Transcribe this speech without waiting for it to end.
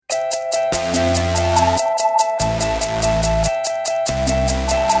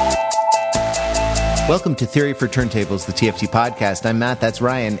Welcome to Theory for Turntables, the TFT podcast. I'm Matt, that's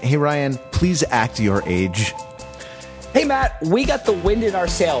Ryan. Hey, Ryan, please act your age. Hey, Matt, we got the wind in our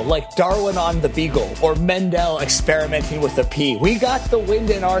sail, like Darwin on the Beagle, or Mendel experimenting with the pea. We got the wind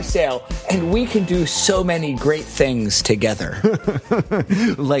in our sail, and we can do so many great things together.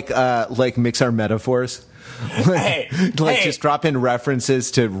 like mix our metaphors? Just drop in references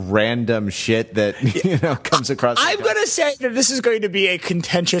to random shit that comes across. I'm going to say that this is going to be a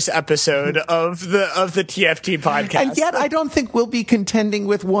contentious episode of the TFT podcast, and yet I don't think we'll be contending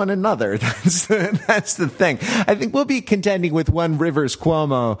with one another. That's the thing. I think we'll be contending with one Rivers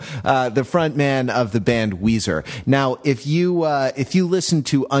Cuomo, the front man of the band Weezer. Now, if you listen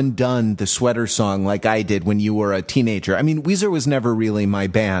to Undone, the Sweater song, like I did when you were a teenager, I mean, Weezer was never really my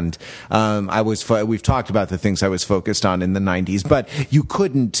band. We've talked about the things I was focused on in the 90s, but you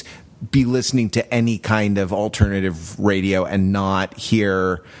couldn't be listening to any kind of alternative radio and not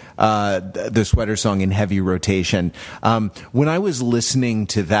hear the Sweater song in heavy rotation. When I was listening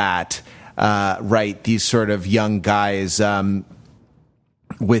to that, these sort of young guys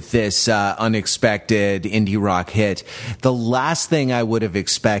with this unexpected indie rock hit, the last thing I would have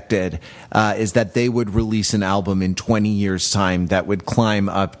expected is that they would release an album in 20 years' time that would climb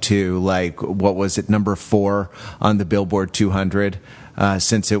up to, number 4 on the Billboard 200.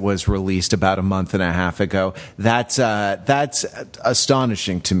 Since it was released about a month and a half ago. That's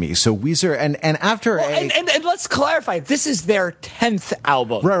astonishing to me. So Weezer, and let's clarify, this is their 10th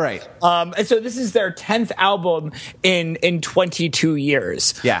album. Right. And so this is their 10th album in 22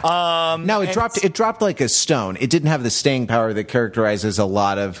 years. Yeah. Now it dropped like a stone. It didn't have the staying power that characterizes a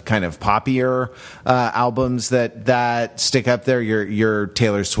lot of kind of poppier albums that stick up there. Your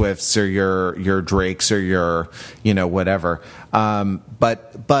Taylor Swifts or your Drakes or your whatever.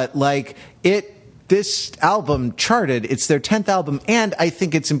 But like this album charted, it's their 10th album, and I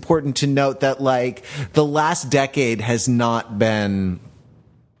think it's important to note that like the last decade has not been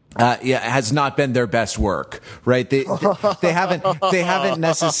their best work, right? They haven't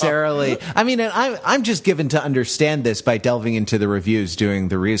necessarily. I mean, and I'm just given to understand this by delving into the reviews, doing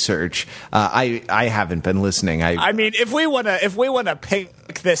the research. I haven't been listening. I mean, if we wanna pick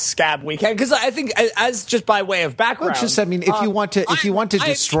this scab, we can, because I think, as just by way of background, if you want to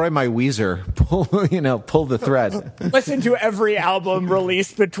destroy my Weezer, pull the thread. Listen to every album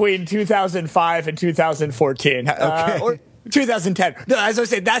released between 2005 and 2014. Okay. Or 2010. No, as I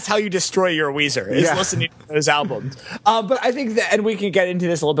say, that's how you destroy your Weezer, is listening to those albums. But I think that, and we can get into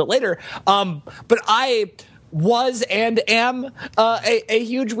this a little bit later, but I was and am a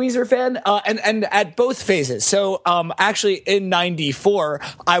huge Weezer fan, and at both phases. So actually in 94,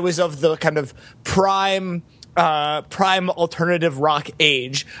 I was of the kind of prime alternative rock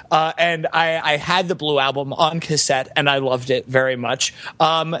age, and I had the Blue Album on cassette, and I loved it very much.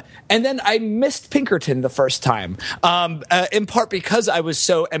 And then I missed Pinkerton the first time, in part because I was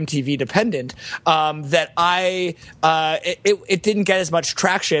so MTV dependent, that it didn't get as much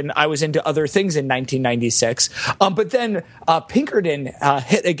traction. I was into other things in 1996, but then Pinkerton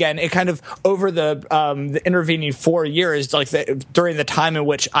hit again. It kind of, over the intervening 4 years, during the time in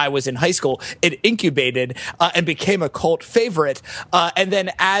which I was in high school, it incubated and became a cult favorite. And then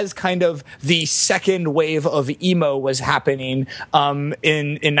as kind of the second wave of emo was happening in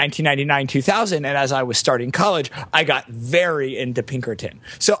 1999, 2000, and as I was starting college, I got very into Pinkerton.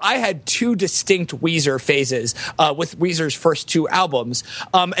 So I had two distinct Weezer phases with Weezer's first two albums.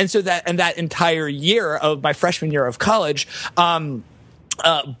 And that entire year of my freshman year of college,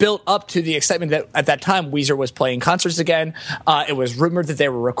 built up to the excitement that at that time Weezer was playing concerts again. It was rumored that they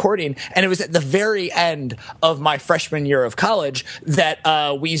were recording, and it was at the very end of my freshman year of college that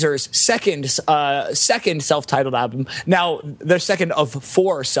Weezer's second self-titled album, now their second of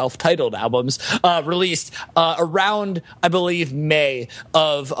 4 self-titled albums, released around, I believe, May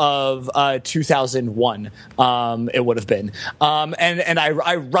of 2001. It would have been, and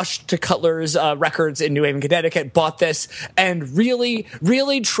I rushed to Cutler's Records in New Haven, Connecticut, bought this, and really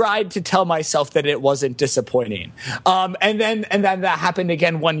tried to tell myself that it wasn't disappointing. And then that happened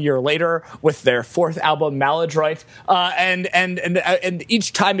again 1 year later with their 4th album, Maladroit. And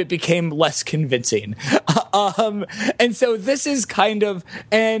each time it became less convincing. And so this is kind of,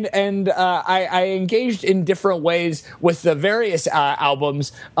 I engaged in different ways with the various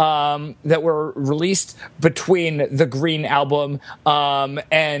albums that were released between the Green album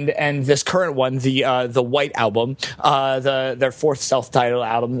and this current one, the White album, their 4th self-titled self-titled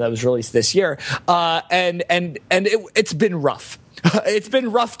album that was released this year, and it's been rough. It's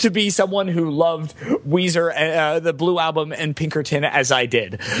been rough to be someone who loved Weezer, the Blue Album, and Pinkerton as I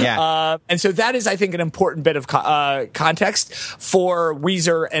did. Yeah. And so that is, I think, an important bit of context for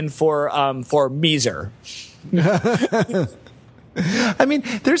Weezer and for Meezer. I mean,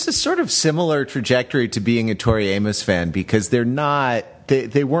 there's a sort of similar trajectory to being a Tori Amos fan because they're not.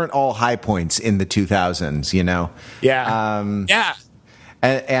 They weren't all high points in the 2000s, you know. Yeah.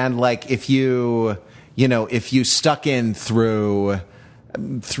 And like if you stuck in through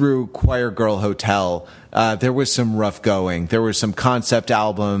Choir Girl Hotel, there was some rough going. There were some concept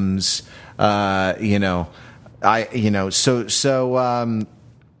albums,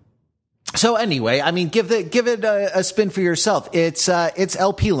 So anyway, I mean, give it a spin for yourself. It's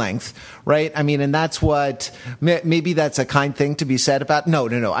LP length, right? I mean, and that's what maybe that's a kind thing to be said about. No.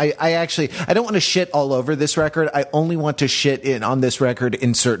 I don't want to shit all over this record. I only want to shit on this record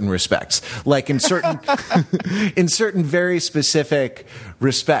in certain respects, like in certain in certain very specific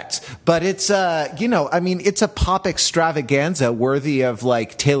respects. But it's it's a pop extravaganza worthy of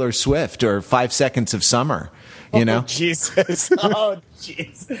like Taylor Swift or 5 Seconds of Summer. You know? Oh, Jesus. Oh,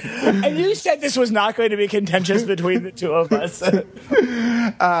 jeez. And you said this was not going to be contentious between the two of us.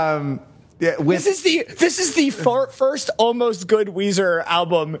 This is the first almost good Weezer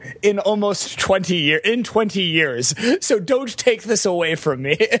album in almost 20 years. So don't take this away from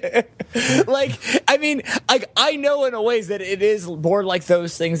me. I know in a ways that it is more like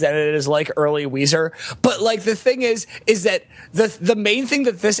those things than it is like early Weezer. But like the thing is that the main thing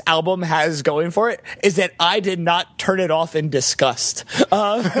that this album has going for it is that I did not turn it off in disgust.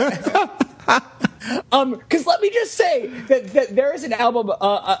 Because let me just say that there is an album.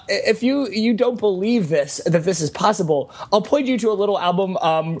 If you don't believe that this is possible, I'll point you to a little album,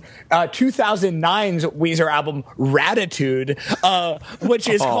 2009's Weezer album Ratitude, which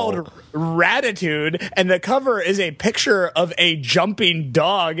is called Ratitude, and the cover is a picture of a jumping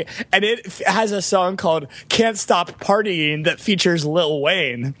dog, and it has a song called "Can't Stop Partying" that features Lil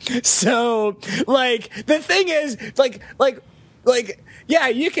Wayne. So, like, the thing is, like. Yeah,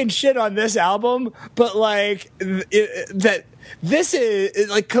 you can shit on this album, but like this is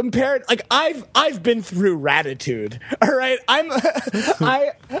like compared. Like I've been through Ratitude. All right,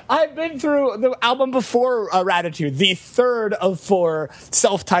 I've been through the album before Ratitude, the third of 4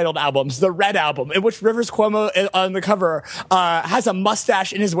 self-titled albums, the Red Album, in which Rivers Cuomo on the cover has a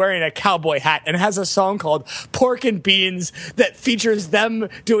mustache and is wearing a cowboy hat and has a song called "Pork and Beans" that features them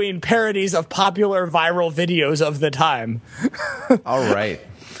doing parodies of popular viral videos of the time. All right.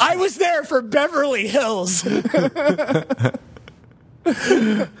 I was there for Beverly Hills.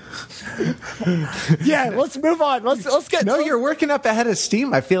 Yeah, let's move on. Let's get. No, you're working up ahead of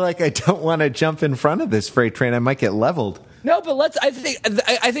steam. I feel like I don't want to jump in front of this freight train. I might get leveled. No, but I think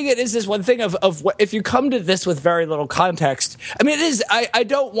it is this one thing of what, if you come to this with very little context. I mean, it is. I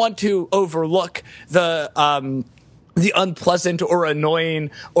don't want to overlook the unpleasant or annoying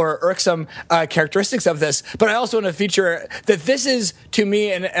or irksome characteristics of this, but I also want to feature that this is, to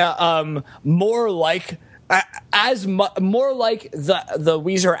me, more like more like the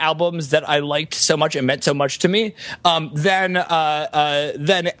Weezer albums that I liked so much and meant so much to me than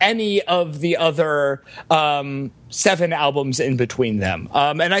any of the other 7 albums in between them.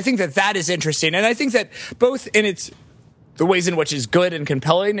 And I think that is interesting, and I think that both in the ways in which it's good and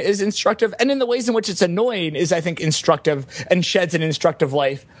compelling is instructive, and in the ways in which it's annoying is, I think, instructive and sheds an instructive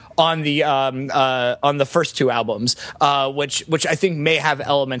light on the first 2 albums, which I think may have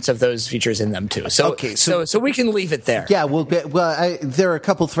elements of those features in them too. So okay, so we can leave it there. Yeah, there are a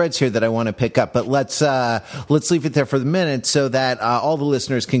couple threads here that I want to pick up, but let's leave it there for the minute so that all the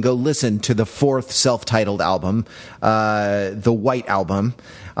listeners can go listen to the 4th self-titled album, the White Album.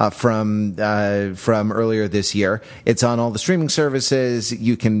 From earlier this year. It's on all the streaming services.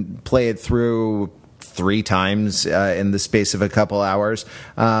 You can play it through 3 times in the space of a couple hours.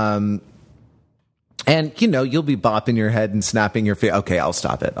 And, you'll be bopping your head and snapping your feet. Okay, I'll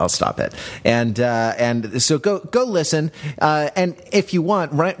stop it. And so go listen. And if you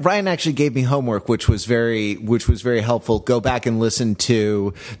want, Ryan actually gave me homework, which was very helpful. Go back and listen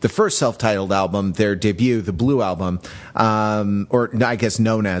to the first self-titled album, their debut, the Blue Album, or I guess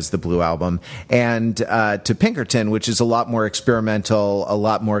known as the Blue Album, and, to Pinkerton, which is a lot more experimental, a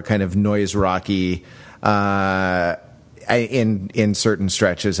lot more kind of noise rocky, in certain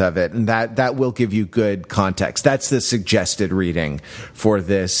stretches of it, and that will give you good context. That's the suggested reading for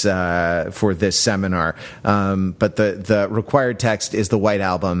this seminar. But the required text is the White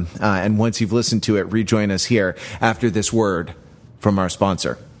Album, and once you've listened to it, rejoin us here after this word from our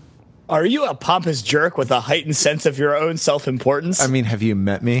sponsor. Are you a pompous jerk with a heightened sense of your own self-importance? I mean, have you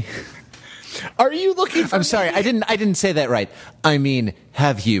met me? Are you looking for... I'm sorry, I didn't say that right. I mean,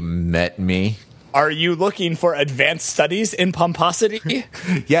 have you met me? Are you looking for advanced studies in pomposity?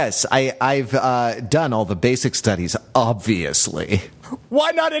 Yes, I've done all the basic studies, obviously.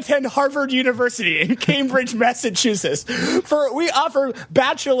 Why not attend Harvard University in Cambridge, Massachusetts? For we offer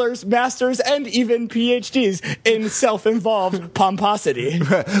bachelor's, master's, and even PhDs in self-involved pomposity.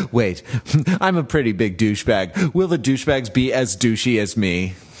 Wait, I'm a pretty big douchebag. Will the douchebags be as douchey as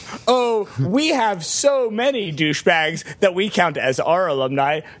me? Oh, we have so many douchebags that we count as our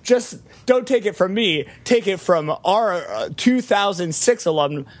alumni. Just don't take it from me. Take it from our 2006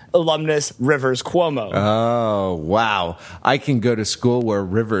 alumnus, Rivers Cuomo. Oh, wow. I can go to school where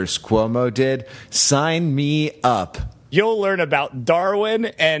Rivers Cuomo did. Sign me up. You'll learn about Darwin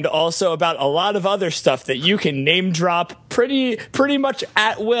and also about a lot of other stuff that you can name drop pretty much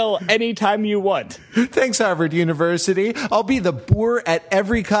at will anytime you want. Thanks, Harvard University. I'll be the boor at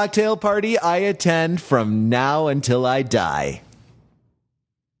every cocktail party I attend from now until I die.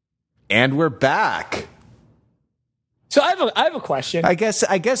 And we're back. So I have a question. I guess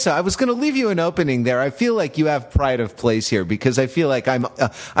so. I was going to leave you an opening there. I feel like you have pride of place here because I feel like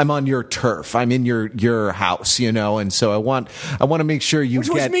I'm on your turf. I'm in your house, and so I want to make sure you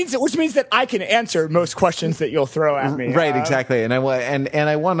which means that I can answer most questions that you'll throw at me. Right, exactly. And I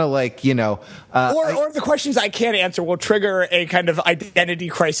want to or the questions I can't answer will trigger a kind of identity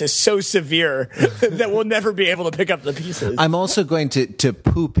crisis so severe that we'll never be able to pick up the pieces. I'm also going to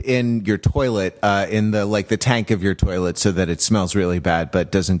poop in your toilet, in the tank of your toilet, so that it smells really bad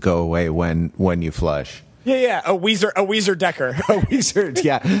but doesn't go away when you flush. Yeah, a Weezer Decker. A Weezer,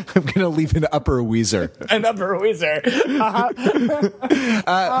 yeah. I'm going to leave an upper Weezer. An upper Weezer.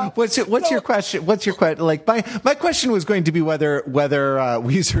 What's your question? What's your question? Like my question was going to be whether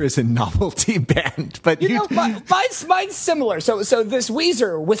Weezer is a novelty band, but mine's similar. So this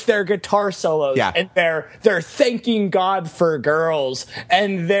Weezer with their guitar solos, yeah, and they're thanking God for girls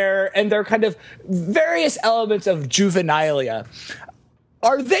and their kind of various elements of juvenilia.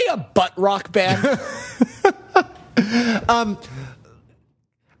 Are they a butt rock band?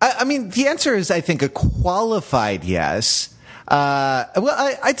 I mean, the answer is, I think, a qualified yes.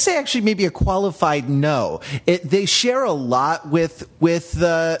 I'd say actually maybe a qualified no. They share a lot with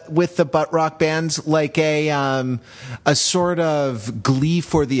the butt rock bands, like a sort of Glee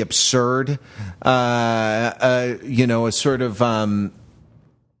for the absurd, a sort of.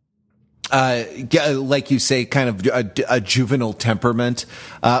 Like you say, kind of a juvenile temperament,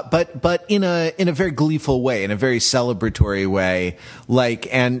 but in a very gleeful way, in a very celebratory way,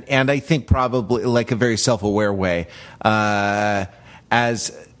 and I think probably like a very self-aware way,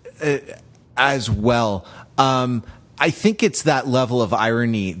 as well. I think it's that level of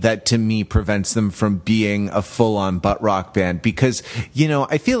irony that to me prevents them from being a full-on butt rock band, because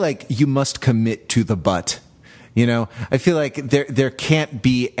I feel like you must commit to the butt. I feel like there can't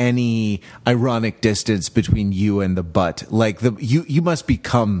be any ironic distance between you and the butt. Like you must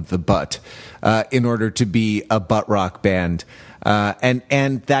become the butt in order to be a butt rock band.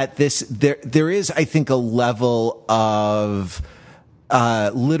 And that there is, I think, a level of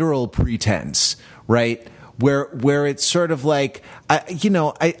literal pretense, right? Where it's sort of like,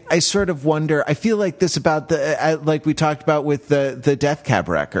 I sort of wonder, I feel like this about like we talked about with the Death Cab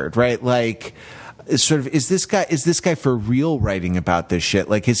record, right? Like, sort of, is this guy for real writing about this shit?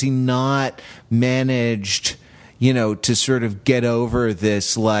 Like, has he not managed, to sort of get over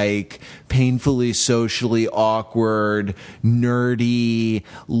this, like, painfully socially awkward, nerdy,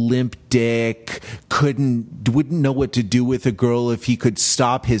 limp dick, wouldn't know what to do with a girl if he could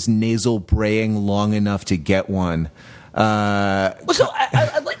stop his nasal braying long enough to get one? So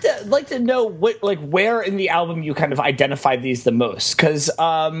I'd like to know where in the album you kind of identified these the most, because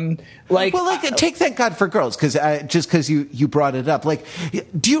take Thank God for Girls, because you brought it up. Like,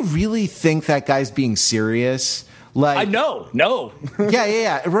 do you really think that guy's being serious? Like, no.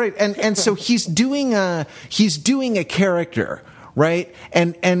 yeah, right. And so he's doing a character, right?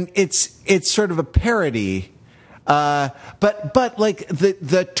 And it's sort of a parody. But like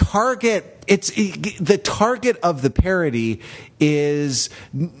the target, the target of the parody is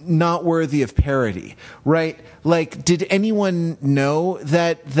not worthy of parody, right? Like, did anyone know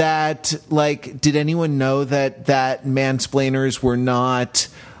that mansplainers were not,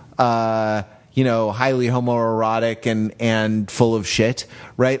 highly homoerotic and full of shit,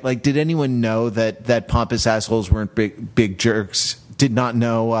 right? Like, did anyone know that pompous assholes weren't big jerks? Did not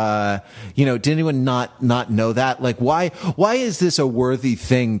know, did anyone not know that? Like, why is this a worthy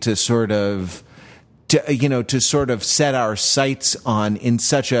thing to sort of to sort of set our sights on in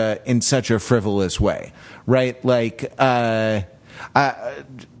such a frivolous way, right? Like,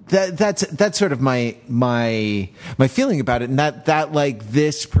 that's sort of my feeling about it, and that like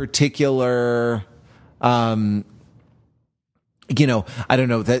this particular, I don't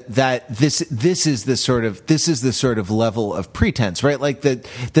know, that this is the sort of level of pretense, right? Like that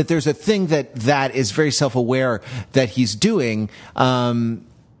there's a thing that is very self-aware that he's doing,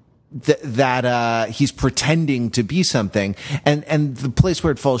 that he's pretending to be something, and the place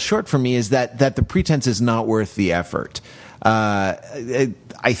where it falls short for me is that the pretense is not worth the effort.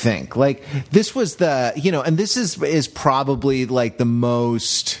 I think like this was and this is probably like the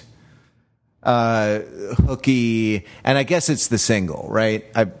most hooky, and I guess it's the single, right?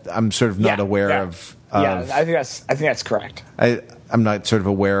 I'm sort of not aware of. Yeah, I think that's correct. I'm not sort of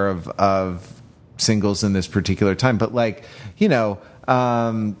aware of singles in this particular time, but like, and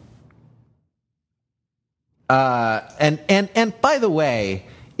by the way,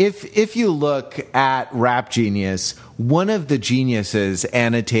 if you look at Rap Genius, one of the geniuses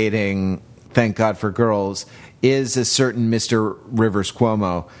annotating "Thank God for Girls" is a certain Mr. Rivers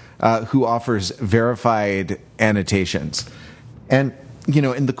Cuomo, who offers verified annotations. And,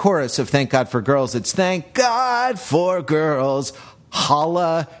 in the chorus of Thank God for Girls, it's "Thank God for Girls,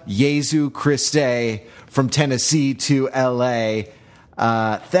 holla Jesu Christe, from Tennessee to L.A.,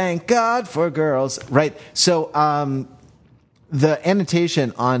 thank God for girls," right? So, the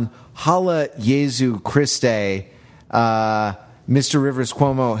annotation on "Holla Jesu Christe," Mr. Rivers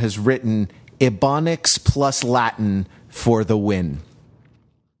Cuomo has written "Ebonics plus Latin for the win."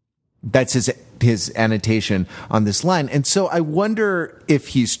 That's his annotation on this line. And so I wonder if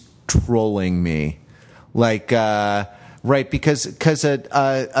he's trolling me. Like, right, because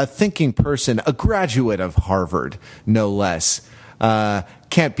a thinking person, a graduate of Harvard, no less,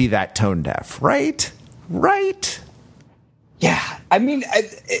 can't be that tone deaf, right? Right? Yeah, I mean,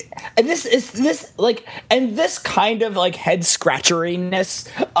 and this kind of like head scratcheriness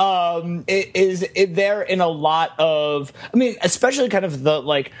is there in a lot of, I mean, especially kind of the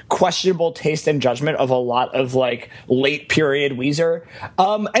like questionable taste and judgment of a lot of like late period Weezer,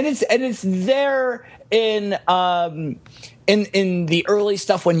 and it's there in the early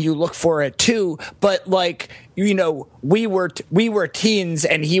stuff when you look for it too, but like, we were teens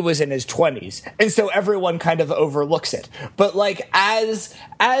and he was in his 20s, and so everyone kind of overlooks it. But like as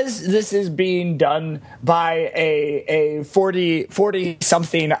this is being done by a 40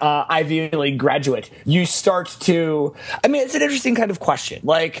 something Ivy League graduate, you start to, I mean, it's an interesting kind of question,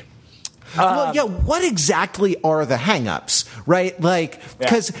 like. What exactly are the hang-ups, right? Like,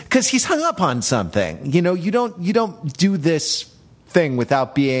 because he's hung up on something. You don't do this thing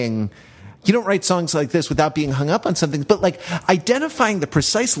without being. You don't write songs like this without being hung up on something. But like identifying the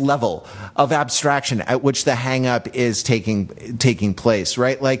precise level of abstraction at which the hang-up is taking place,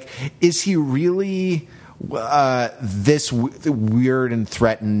 right? Like, is he really this weird and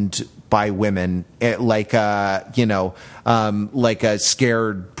threatened by women, like a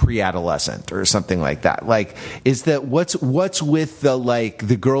scared pre-adolescent or something like that? Like, is that what's with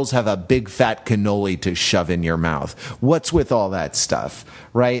the girls have a big fat cannoli to shove in your mouth? What's with all that stuff,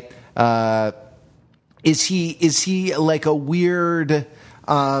 right? Is he like a weird?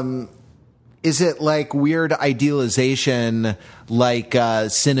 Is it like weird idealization, like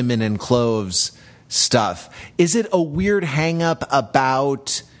cinnamon and cloves stuff? Is it a weird hang up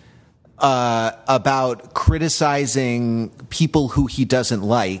about criticizing people who he doesn't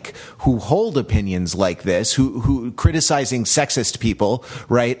like, who hold opinions like this, who criticizing sexist people,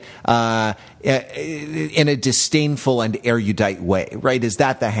 right? In a disdainful and erudite way, right? Is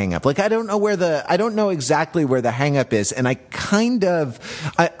that the hang up? Like, I don't know exactly where the hang up is. And I kind of,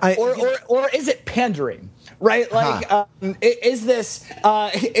 or is it pandering, right? Like, is this,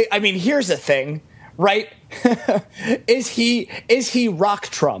 I mean, here's the thing, right? Is he rock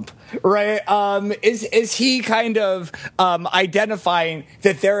Trump, right? Is he kind of identifying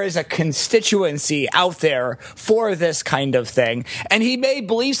that there is a constituency out there for this kind of thing, and he may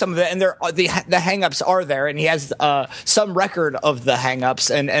believe some of it, and the hangups are there, and he has some record of the hangups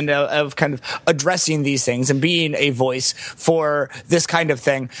and of kind of addressing these things and being a voice for this kind of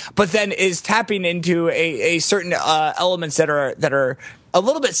thing, but then is tapping into a certain elements that are a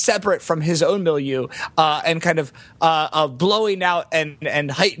little bit separate from his own milieu, and kind of blowing out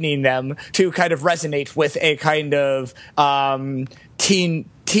and heightening them to kind of resonate with a kind of teen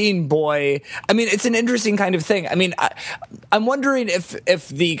boy. I mean, it's an interesting kind of thing. I mean, I'm wondering if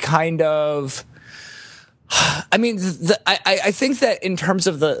the kind of I mean, I think that in terms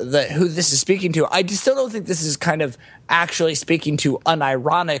of the who this is speaking to, I still don't think this is kind of actually speaking to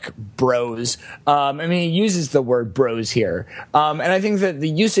unironic bros. I mean, he uses the word bros here. And I think that the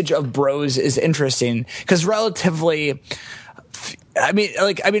usage of bros is interesting because relatively,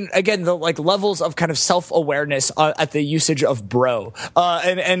 again, the like levels of kind of self-awareness at the usage of bro,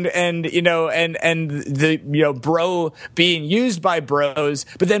 and the, bro being used by bros,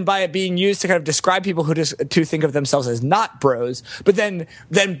 but then by it being used to kind of describe people who just to think of themselves as not bros, but then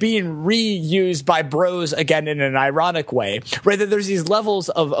being reused by bros again in an ironic way, right? That there's these levels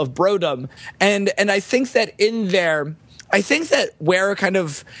of brodom, and I think that in there, I think that where kind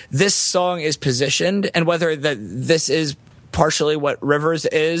of this song is positioned, and whether that this is partially what Rivers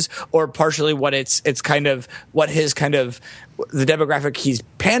is, or partially what it's kind of what his kind of the demographic he's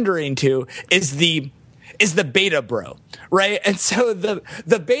pandering to is the beta bro, right? And so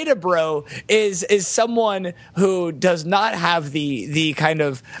the beta bro is someone who does not have the kind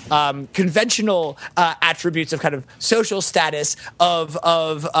of conventional attributes of kind of social status of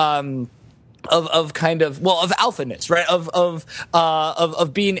alphaness, right?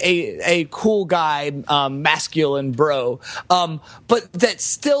 Of being a cool guy, masculine bro, but that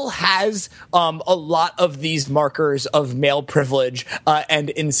still has a lot of these markers of male privilege and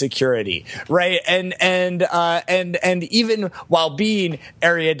insecurity, right? And even while being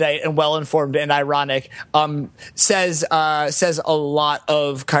erudite and well informed and ironic, says a lot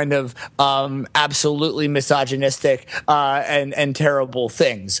of kind of absolutely misogynistic and terrible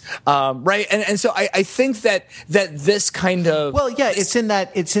things, right? And so I think that this kind of it's in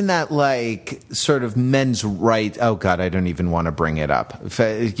that like sort of men's right. Oh God, I don't even want to bring it up.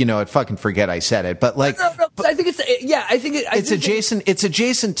 I'd fucking forget I said it. But like, no, I think it's adjacent. It's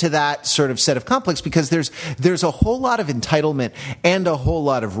adjacent to that sort of set of conflicts because there's a whole lot of entitlement and a whole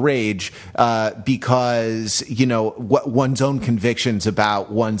lot of rage because what one's own convictions about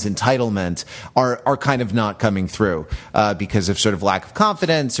one's entitlement are kind of not coming through because of sort of lack of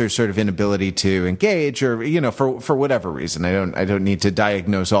confidence or sort of inability to engage, or for whatever reason. I don't need to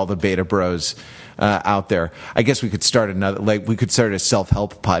diagnose all the beta bros out there. I guess we could start a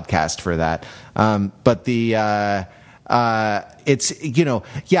self-help podcast for that. But it's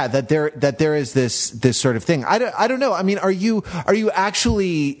that there is this sort of thing. I don't know. I mean, are you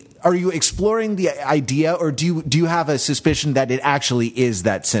exploring the idea, or do you have a suspicion that it actually is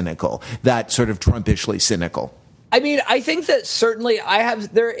that cynical, that sort of Trumpishly cynical? I mean, I think that certainly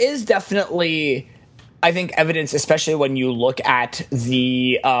there is definitely, I think, evidence, especially when you look at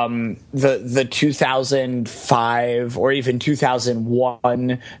the 2005 or even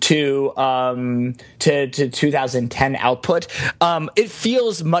 2001 to 2010 output. It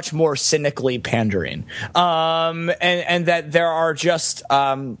feels much more cynically pandering, and that there are just.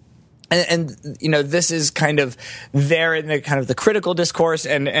 And this is kind of there in the kind of the critical discourse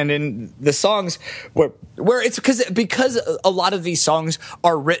and in the songs where it's because a lot of these songs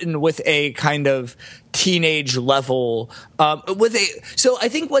are written with a kind of teenage level so I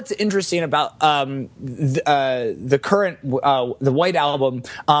think what's interesting about the current the White Album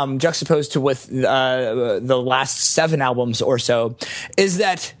juxtaposed to with the last 7 albums or so is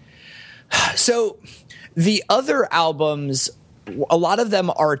that so the other albums, a lot of them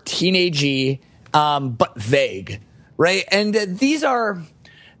are teenagey, but vague, right? And these are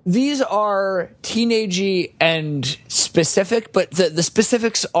teenagey and specific, but the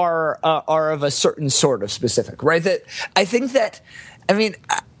specifics are of a certain sort of specific, right? That I think that, I mean,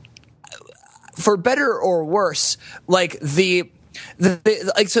 for better or worse, like so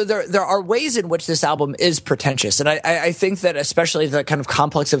there are ways in which this album is pretentious, and I think that especially the kind of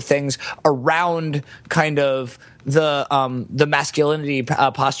complex of things around kind of the masculinity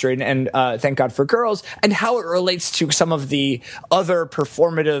posturing and Thank God for Girls, and how it relates to some of the other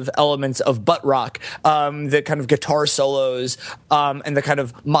performative elements of butt rock, the kind of guitar solos, and the kind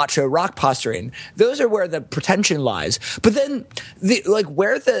of macho rock posturing. Those are where the pretension lies. But then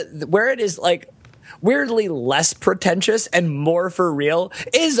where it is like weirdly less pretentious and more for real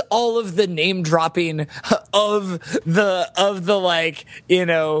is all of the name dropping of the like,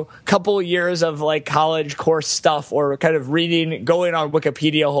 couple years of like college course stuff or kind of reading, going on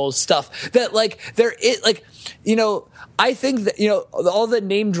Wikipedia whole stuff that like there is like, I think that, all the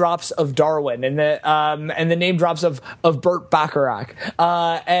name drops of Darwin and the name drops of Burt Bacharach,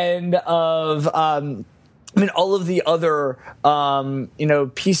 and of I mean, all of the other,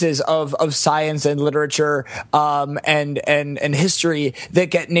 pieces of science and literature, and history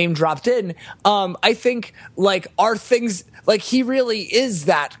that get name dropped in, I think, like, are things, like, he really is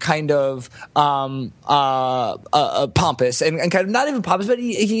that kind of, pompous and kind of not even pompous, but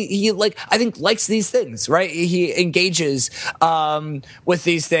he like, I think likes these things, right? He engages, with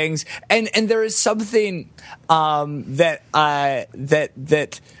these things. And there is something, that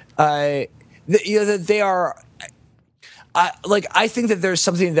they are, I think that there's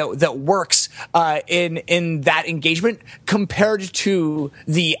something that works in that engagement compared to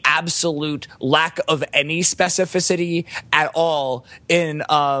the absolute lack of any specificity at all in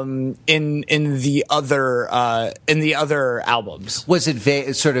the other albums. Was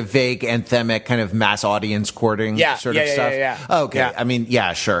it sort of vague, anthemic, kind of mass audience courting sort of stuff? Yeah. Okay, Yeah. I mean,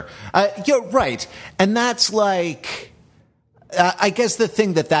 yeah, sure. You're right, and that's like. I guess the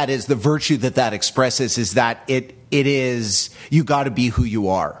thing that is, the virtue that expresses is that it is, you got to be who you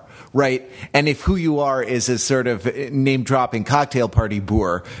are, right? And if who you are is a sort of name-dropping cocktail party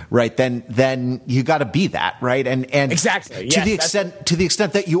boor, right, then you got to be that, right? And exactly, to the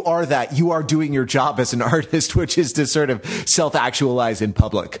extent that you are that, you are doing your job as an artist, which is to sort of self-actualize in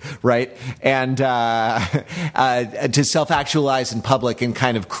public, right? And to self-actualize in public and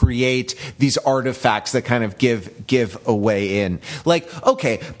kind of create these artifacts that kind of give a way in. Like,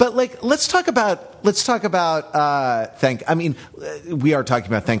 okay, but like, let's talk about we are talking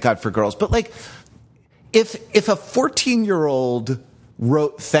about Thank God for Girls, but like, if a 14-year-old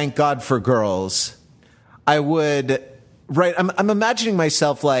wrote Thank God for Girls, I would, right, I'm imagining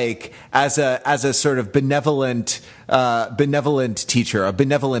myself like as a sort of benevolent teacher, a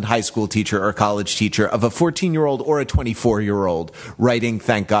benevolent high school teacher or college teacher of a 14-year-old or a 24-year-old writing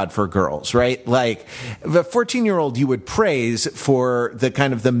Thank God for Girls, right? Like, the 14-year-old you would praise for the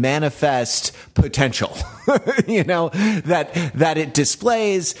kind of the manifest potential, that it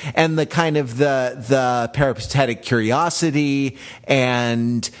displays, and the kind of the peripatetic curiosity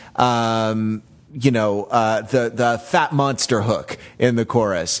and, the fat monster hook in the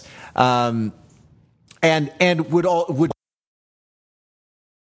chorus. And would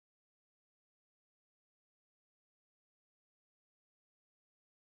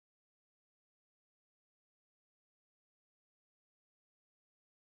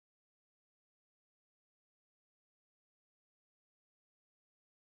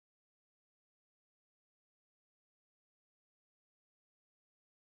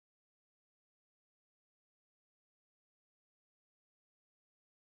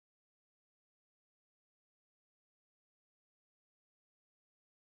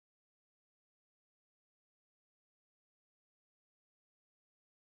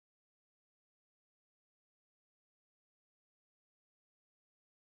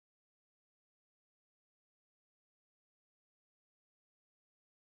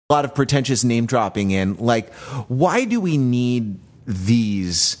a lot of pretentious name dropping in, like, why do we need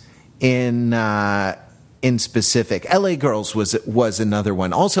these in specific? LA Girls was another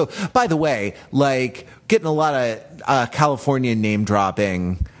one. Also, by the way, like, getting a lot of California name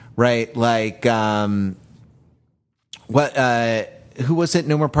dropping, right? Like, who was it?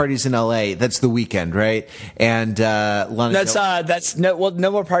 No More Parties in LA. That's The Weeknd, right? And Lana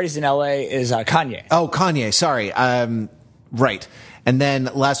No More Parties in LA is Kanye. Oh, Kanye. Sorry. Right. And then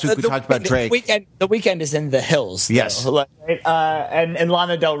last week we talked about Drake. The Weeknd is in the hills. Yes. Though, right? And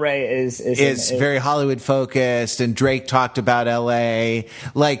Lana Del Rey is very Hollywood focused, and Drake talked about LA.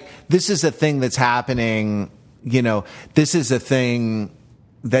 Like, this is a thing that's happening, this is a thing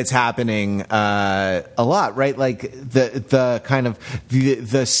that's happening a lot, right? Like, the kind of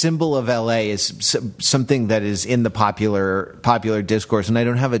the symbol of LA is something that is in the popular discourse, and I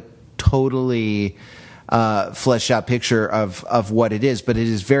don't have a totally fleshed out picture of what it is, but it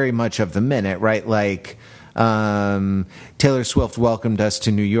is very much of the minute, right? Like, Taylor Swift welcomed us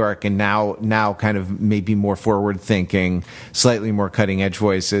to New York, and now kind of maybe more forward thinking, slightly more cutting edge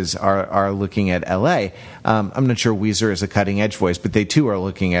voices are looking at LA. I'm not sure Weezer is a cutting edge voice, but they too are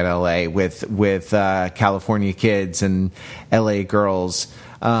looking at LA with California Kids and LA Girls.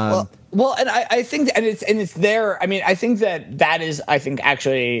 Well, and I think, and it's there. I mean, I think that is, I think,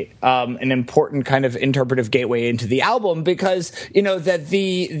 actually an important kind of interpretive gateway into the album, because that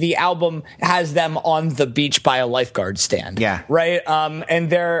the album has them on the beach by a lifeguard stand, yeah, right, and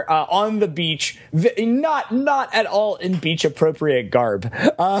they're on the beach, not at all in beach appropriate garb, they're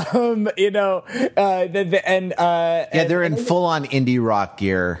in full on indie rock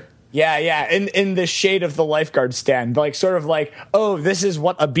gear. Yeah. In the shade of the lifeguard stand, like sort of like, oh, this is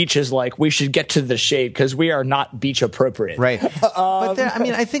what a beach is like. We should get to the shade because we are not beach appropriate. Right. But there, I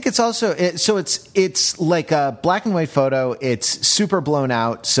mean, I think it's also so it's like a black and white photo. It's super blown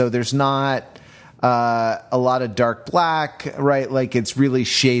out, so there's not a lot of dark black, right? Like it's really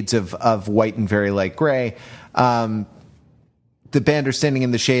shades of white and very light gray. The band are standing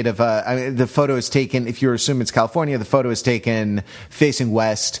in the shade of the photo is taken, if you assume it's California, the photo is taken facing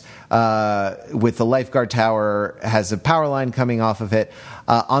west, with the lifeguard tower, has a power line coming off of it.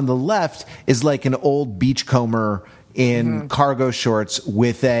 On the left is like an old beachcomber in cargo shorts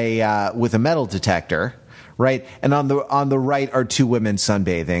with a metal detector. Right, and on the right are two women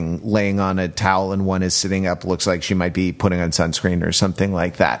sunbathing, laying on a towel, and one is sitting up. Looks like she might be putting on sunscreen or something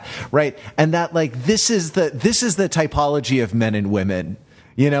like that. Right, and that like this is the typology of men and women.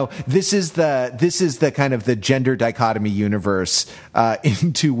 You know, this is the kind of the gender dichotomy universe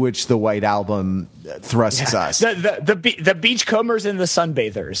into which the White Album thrusts us. The beachcombers and the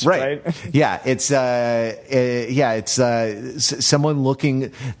sunbathers, right? Yeah, it's someone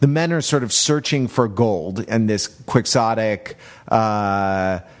looking. The men are sort of searching for gold in this quixotic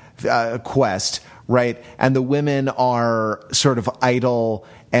quest, right? And the women are sort of idle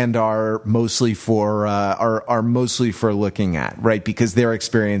and are mostly for looking at, right? Because their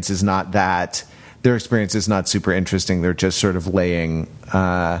experience is not super interesting. They're just sort of laying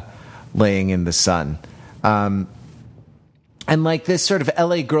in the sun. And like this sort of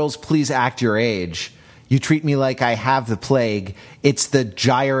LA girls, please act your age. You treat me like I have the plague. It's the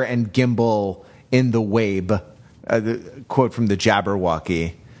gyre and gimbal in the wabe. The quote from the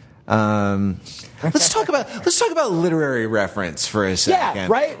Jabberwocky. Let's talk about literary reference for a second.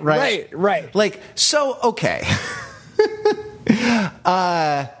 Yeah, right. Like, so, okay.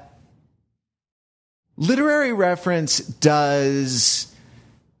 Literary reference does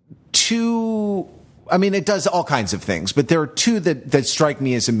two. I mean, it does all kinds of things, but there are two that strike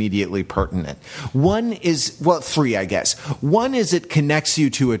me as immediately pertinent. One is, well, three, I guess. One is it connects you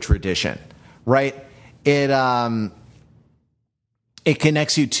to a tradition, right? It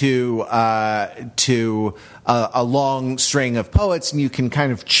connects you to a long string of poets, and you can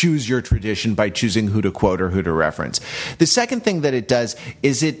kind of choose your tradition by choosing who to quote or who to reference. The second thing that it does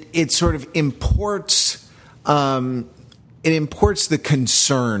is it sort of imports the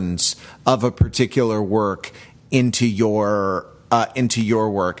concerns of a particular work into your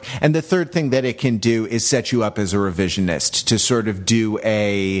work. And the third thing that it can do is set you up as a revisionist to sort of do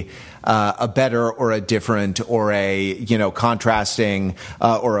a better or a different or a, contrasting,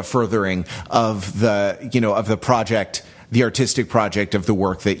 or a furthering of the project, the artistic project of the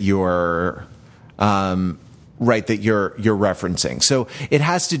work that you're referencing. So it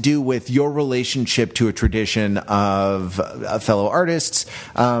has to do with your relationship to a tradition of fellow artists.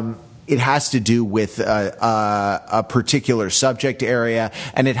 It has to do with a particular subject area,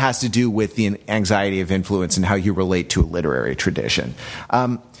 and it has to do with the anxiety of influence and how you relate to a literary tradition.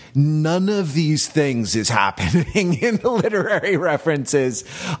 None of these things is happening in the literary references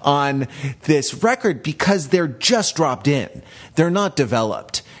on this record because they're just dropped in. They're not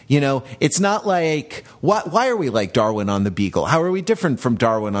developed. It's not like, why are we like Darwin on the Beagle? How are we different from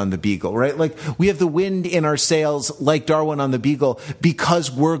Darwin on the Beagle, right? Like, we have the wind in our sails like Darwin on the Beagle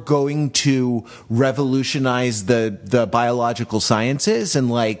because we're going to revolutionize the biological sciences, and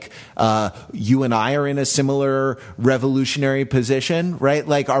like, you and I are in a similar revolutionary position, right?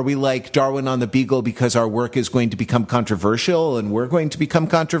 Like, are we like Darwin on the Beagle because our work is going to become controversial and we're going to become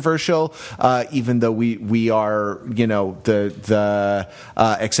controversial, even though we are, the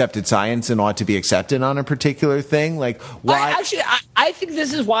accepted science and ought to be accepted on a particular thing? Like, why? I think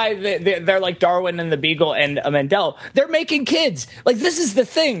this is why they're like Darwin and the Beagle and Mendel. They're making kids. Like, this is the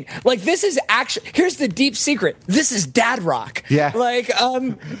thing. Like, this is actually, here's the deep secret. This is dad rock. Yeah.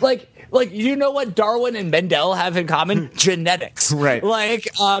 Like, you know what Darwin and Mendel have in common? Genetics. Right. Like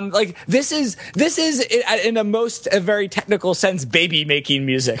this is in a very technical sense, baby making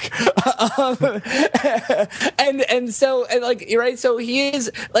music. and so you're right. So he is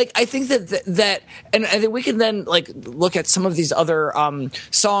like, I think that, and I think we can then like look at some of these other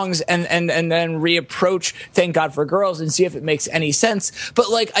songs and then reapproach Thank God for Girls and see if it makes any sense. But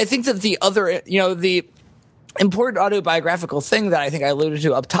like, I think that the other, important autobiographical thing that I think I alluded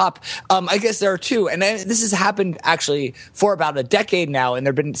to up top. I guess there are two, and this has happened actually for about a decade now, and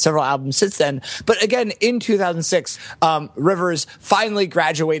there have been several albums since then. But again, in 2006, Rivers finally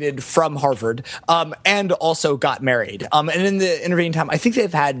graduated from Harvard, and also got married. And in the intervening time, I think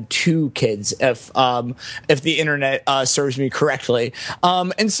they've had 2 kids, if the internet serves me correctly.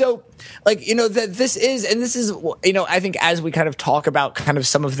 And so, like, you know, that this is, you know, I think as we kind of talk about kind of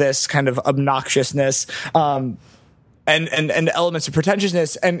some of this kind of obnoxiousness, and elements of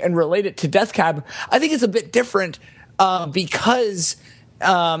pretentiousness and relate it to Death Cab, I think it's a bit different, because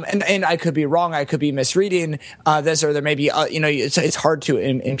and I could be wrong, I could be misreading this, or there may be, you know, it's hard to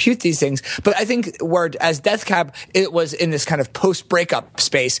impute these things. But I think as Death Cab, it was in this kind of post-breakup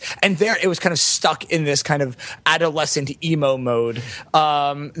space, and there it was kind of stuck in this kind of adolescent emo mode.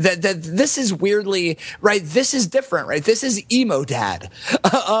 That this is weirdly, right, this is different, right? This is emo dad.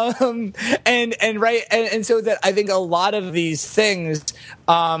 And so that I think a lot of these things,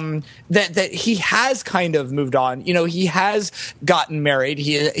 that he has kind of moved on. You know, he has gotten married.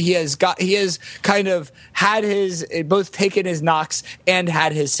 He has kind of had his, both taken his knocks and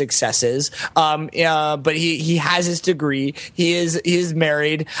had his successes. But he has his degree. He is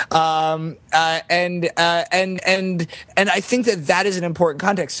married. And I think that is an important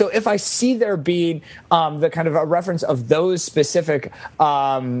context. So if I see there being the kind of a reference of those specific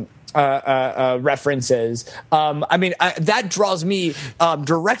references, I mean, that draws me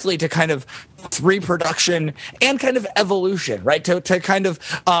directly to kind of reproduction and kind of evolution, right? To kind of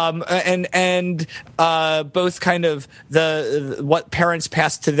and both kind of the what parents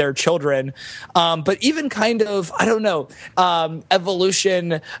pass to their children, but even kind of, I don't know,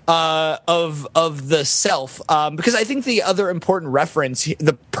 evolution of the self, because I think the other important reference,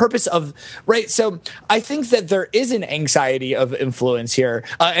 the purpose of, right, so I think that there is an anxiety of influence here,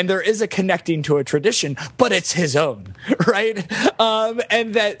 and there is a connecting to a tradition, but it's his own, right?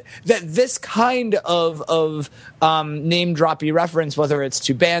 And that this kind of name droppy reference, whether it's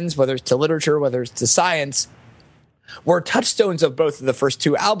to bands, whether it's to literature, whether it's to science, were touchstones of both of the first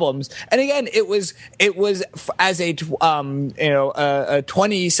 2 albums. And again, it was as a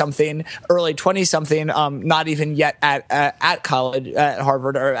 20-something, early 20-something, not even yet at college, at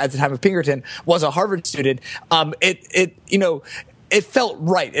Harvard, or at the time of Pinkerton, was a Harvard student. It felt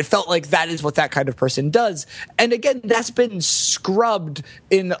right. It felt like that is what that kind of person does. And again, that's been scrubbed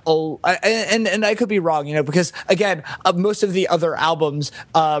in, and I could be wrong, you know, because again, most of the other albums,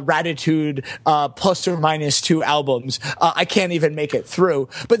 Ratitude, plus or minus 2 albums, I can't even make it through,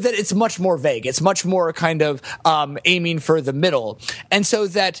 but that it's much more vague. It's much more kind of, aiming for the middle. And so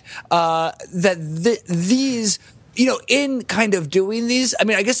that these, you know, in kind of doing these, I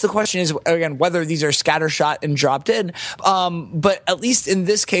mean, I guess the question is, again, whether these are scattershot and dropped in. But at least in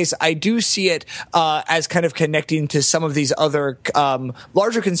this case, I do see it as kind of connecting to some of these other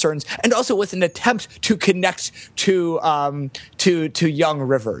larger concerns, and also with an attempt to connect to young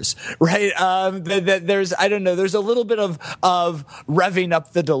Rivers, right? There's, I don't know, there's a little bit of revving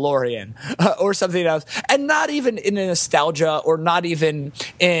up the DeLorean or something else, and not even in a nostalgia, or not even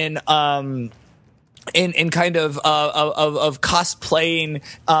in kind of cosplaying,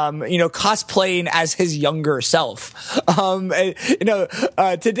 cosplaying as his younger self.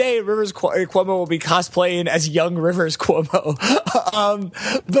 Today Rivers Cuomo will be cosplaying as young Rivers Cuomo.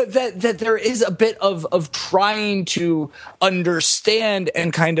 But that there is a bit of trying to understand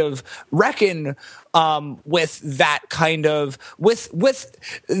and kind of reckon with that kind of with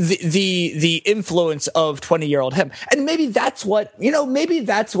the influence of 20-year-old him. And maybe that's what in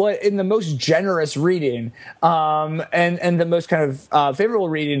the most generous reading and the most kind of favorable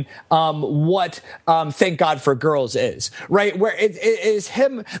reading, what Thank God for Girls is, right? Where it is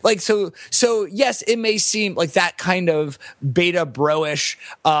him, like, so yes, it may seem like that kind of beta bro-ish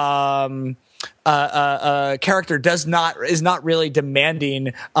character is not really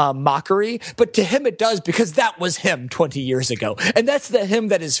demanding mockery, but to him it does, because that was him 20 years ago, and that's the him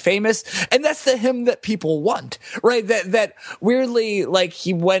that is famous, and that's the him that people want, right? That weirdly, like,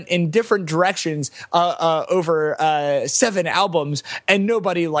 he went in different directions over 7 albums, and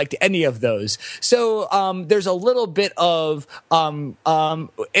nobody liked any of those. So there's a little bit of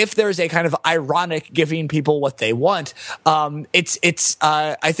if there's a kind of ironic giving people what they want, it's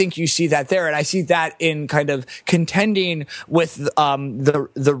I think you see that there, and I see that in kind of contending with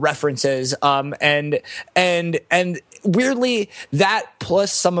the references, and weirdly, that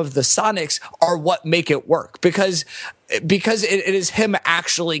plus some of the sonics are what make it work, because because it is him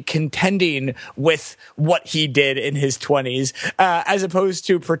actually contending with what he did in his 20s, as opposed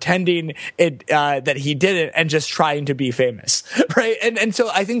to pretending that he didn't and just trying to be famous, right? And so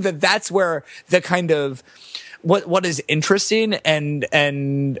I think that's where the kind of what is interesting and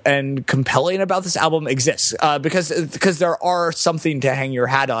compelling about this album exists, because there are something to hang your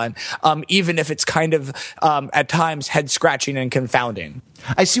hat on, even if it's kind of at times head scratching and confounding.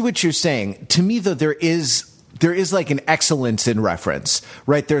 I see what you're saying. To me, though, there is like an excellence in reference,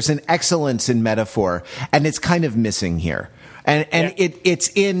 right? There's an excellence in metaphor, and it's kind of missing here. And it's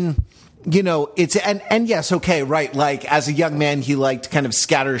in, you know, and yes, okay, right. Like as a young man, he liked kind of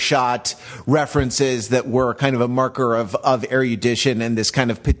scattershot references that were kind of a marker of erudition and this kind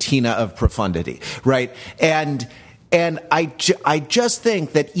of patina of profundity, right? And I just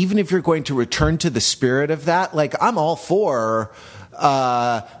think that even if you're going to return to the spirit of that, like I'm all for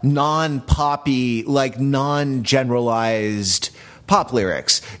non-poppy, like non-generalized pop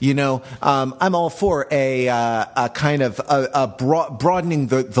lyrics, you know. I'm all for a kind of broadening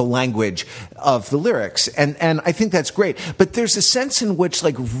the language of the lyrics, and I think that's great. But there's a sense in which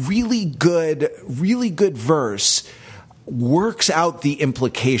like really good verse works out the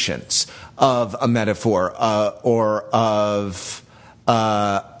implications of a metaphor or of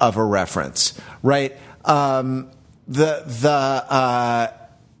a reference, right?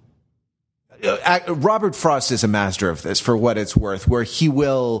 Robert Frost is a master of this, for what it's worth, where he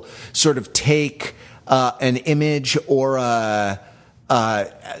will sort of take an image or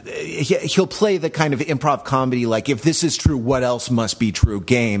he'll play the kind of improv comedy, like if this is true, what else must be true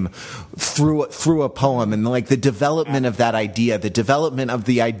game through a poem, and like the development of that idea, the development of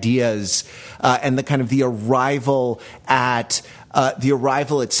the ideas, and the kind of the arrival at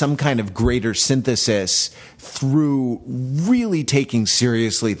some kind of greater synthesis through really taking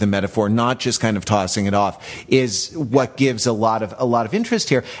seriously the metaphor, not just kind of tossing it off, is what gives a lot of interest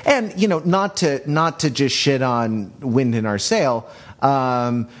here. And, you know, not to just shit on wind in our sail,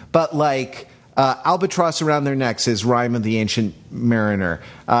 but like, albatross around their necks is Rhyme of the Ancient Mariner.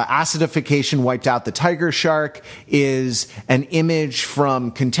 Acidification wiped out the tiger shark is an image from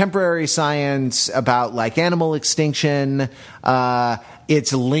contemporary science about like animal extinction.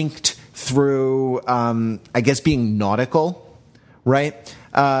 It's linked through, I guess, being nautical, right?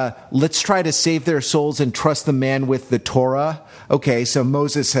 Let's try to save their souls and trust the man with the Torah. Okay, so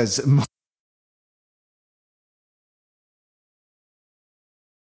Moses has...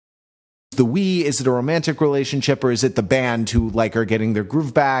 The we, is it a romantic relationship, or is it the band who like are getting their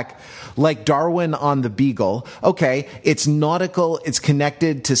groove back? Like Darwin on the Beagle. Okay, it's nautical, it's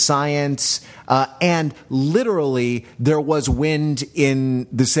connected to science, and literally there was wind in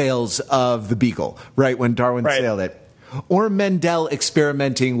the sails of the Beagle, right, when Darwin sailed it. Or Mendel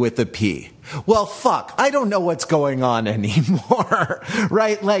experimenting with a pea. Well, fuck, I don't know what's going on anymore,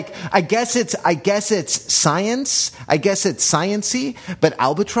 right? Like, I guess it's science. I guess it's science-y, but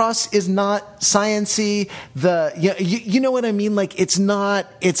albatross is not science-y. You know what I mean? Like, it's not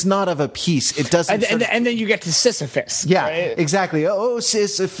of a piece. It doesn't. And then you get to Sisyphus. Yeah, right? Exactly. Oh,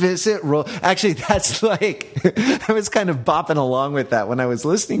 Sisyphus, it roll. Actually, that's like, I was kind of bopping along with that when I was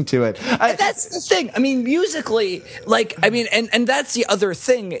listening to it. That's the thing. I mean, musically, like, I mean, and that's the other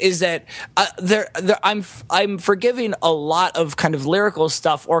thing is that, I'm forgiving a lot of kind of lyrical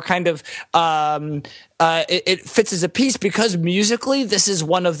stuff or kind of it fits as a piece because musically this is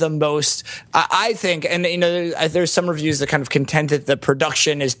one of the most I think, and you know, there's some reviews that kind of contend that the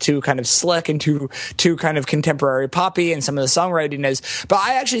production is too kind of slick and too kind of contemporary poppy, and some of the songwriting is, but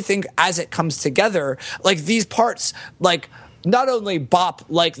I actually think as it comes together, like these parts like not only bop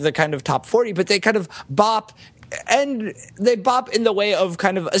like the kind of top 40, but they kind of bop. And they bop in the way of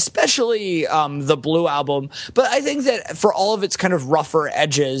kind of, especially the Blue album. But I think that for all of its kind of rougher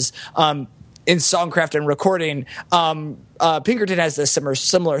edges in songcraft and recording, Pinkerton has this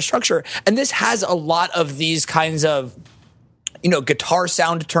similar structure. And this has a lot of these kinds of, you know, guitar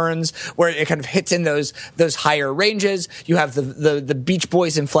sound turns where it kind of hits in those higher ranges. You have the Beach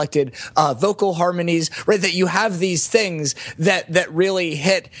Boys inflected vocal harmonies, right? That you have these things that really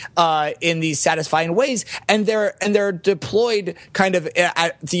hit in these satisfying ways, and they're deployed kind of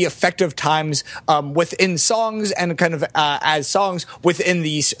at the effective times within songs and kind of as songs within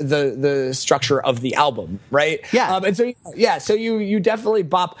the structure of the album, right? Yeah. So you definitely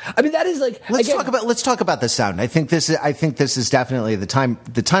bop. I mean, that is like, let's talk about the sound. I think this is definitely the time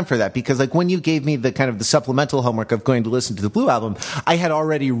for that, because like when you gave me the kind of the supplemental homework of going to listen to the Blue album, I had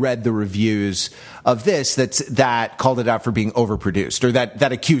already read the reviews of this that called it out for being overproduced, or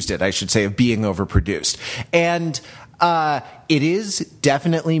that accused it, I should say, of being overproduced. And It is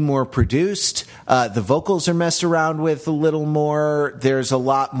definitely more produced. The vocals are messed around with a little more. There's a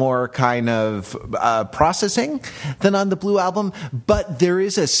lot more kind of processing than on the Blue album, but there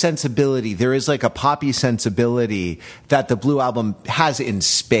is a sensibility. There is like a poppy sensibility that the Blue album has in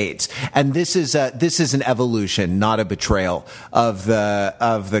spades, and this is an evolution, not a betrayal of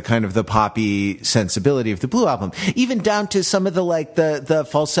the kind of the poppy sensibility of the Blue album, even down to some of the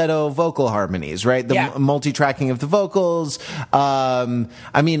falsetto vocal harmonies, right? The multi-tracking of the vocals.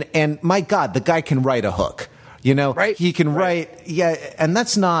 I mean, and my God, the guy can write a hook, right? He can write, and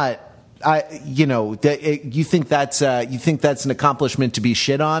that's not, you think that's an accomplishment to be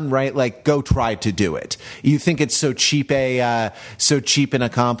shit on, right? Like, go try to do it. You think it's so cheap an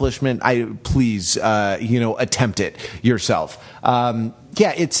accomplishment? Please, attempt it yourself.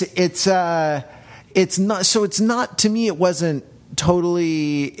 It's not, so it's not, to me, it wasn't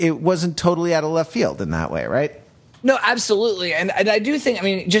totally out of left field in that way, right? No, absolutely, and I do think, I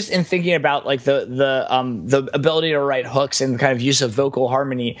mean, just in thinking about like the ability to write hooks and the kind of use of vocal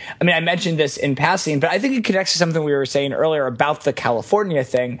harmony. I mean, I mentioned this in passing, but I think it connects to something we were saying earlier about the California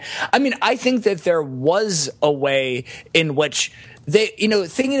thing. I mean, I think that there was a way in which they,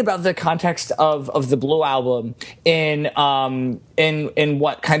 thinking about the context of the Blue album in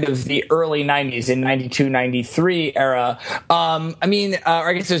what kind of the early 90s, in 92, 93 era.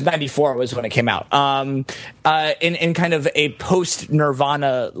 I guess it was 94 was when it came out. In kind of a post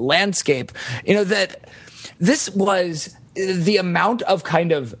Nirvana landscape, that this was the amount of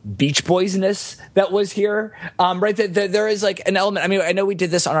kind of Beach Boys-ness that was here, right? That there is like an element. I mean, I know we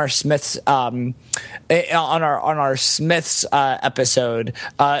did this on our Smiths, on our Smiths episode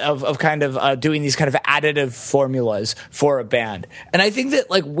of kind of doing these kind of additive formulas for a band, and I think that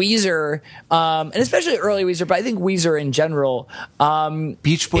like Weezer, and especially early Weezer, but I think Weezer in general,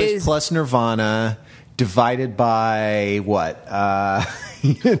 Beach Boys plus Nirvana divided by what? Well,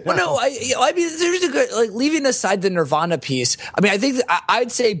 no, I mean, there's a good, like, leaving aside the Nirvana piece. I mean, I think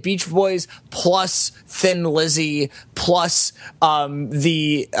I'd say Beach Boys plus Thin Lizzy plus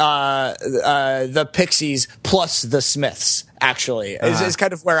the Pixies plus the Smiths. Actually, is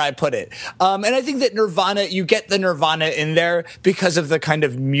kind of where I put it. And I think that Nirvana, you get the Nirvana in there because of the kind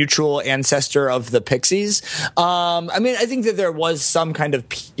of mutual ancestor of the Pixies. I mean, I think that there was some kind of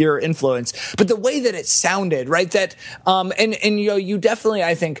peer influence, but the way that it sounded, right? That, and you definitely,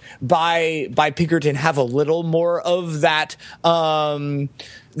 I think, by Pinkerton have a little more of that,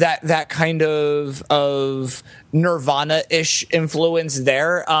 that kind of Nirvana-ish influence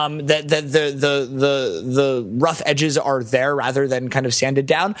there. That the rough edges are there rather than kind of sanded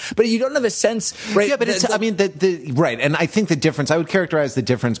down. But you don't have a sense, right? Yeah, but right. And I think the difference, I would characterize the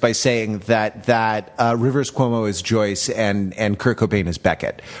difference by saying that Rivers Cuomo is Joyce and Kurt Cobain is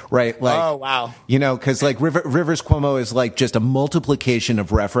Beckett, right? Like, oh wow, because like Rivers Cuomo is like just a multiplication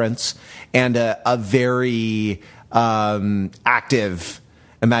of reference and a very active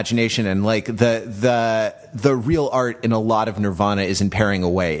imagination, and like the real art in a lot of Nirvana is in paring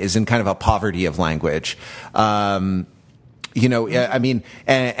away, is in kind of a poverty of language. I mean,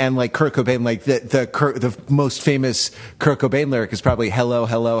 and like Kurt Cobain, like the most famous Kurt Cobain lyric is probably hello,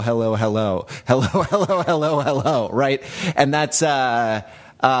 hello, hello, hello, hello, hello, hello, hello, right? And that's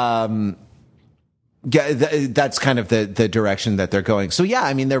that's kind of the direction that they're going. So yeah,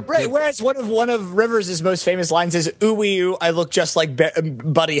 I mean, they're right. Whereas one of Rivers' most famous lines is "Ooh, ooh, I look just like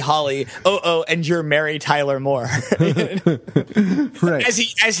Buddy Holly. Oh, and you're Mary Tyler Moore." Right.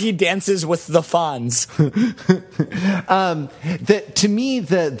 As he dances with the Fonz. To me,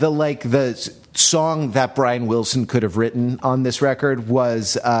 the song that Brian Wilson could have written on this record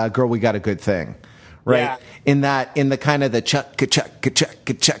was "Girl, We Got a Good Thing." Right. Yeah. In the kind of the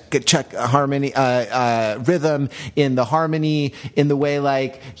chuck harmony, rhythm, in the harmony, in the way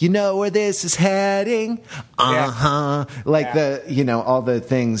like, where this is heading. All the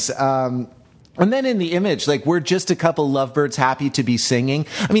things. And then in the image, like, we're just a couple lovebirds happy to be singing.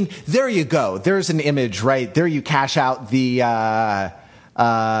 I mean, there you go. There's an image, right? There you cash out the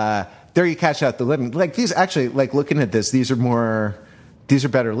living. Like, these actually, like, looking at this, these are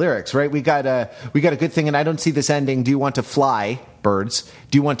better lyrics, right? We got a good thing, and I don't see this ending. Do you want to fly, birds?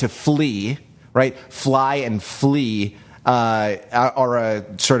 Do you want to flee, right? Fly and flee are a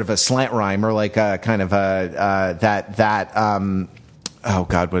sort of a slant rhyme, or like a kind of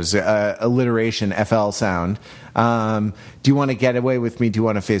what is it? Alliteration, FL sound. Do you want to get away with me? Do you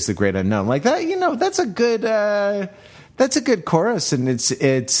want to face the great unknown? Like that, that's a good. That's a good chorus, and it's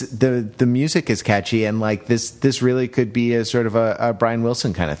the music is catchy, and like this really could be a sort of a Brian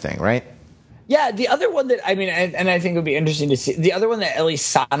Wilson kind of thing, right? Yeah, the other one that and I think it would be interesting to see. The other one that at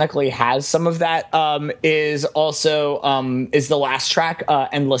least sonically has some of that is also is the last track,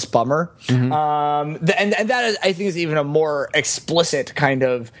 "Endless Bummer," and that is, I think, is even a more explicit kind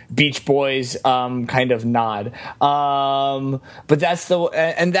of Beach Boys kind of nod. But that's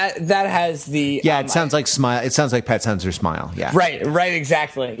that has the it sounds like Smile. It sounds like Pet Sounds Smile. Yeah, right,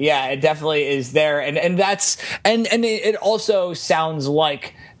 exactly. Yeah, it definitely is there, and that's and it also sounds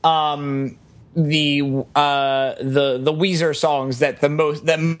like the Weezer songs that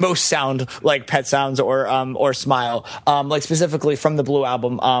most sound like Pet Sounds or Smile, like specifically from the Blue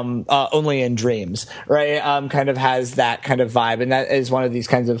album, Only in Dreams, right? Kind of has that kind of vibe, and that is one of these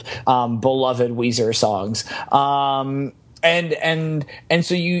kinds of beloved Weezer songs. And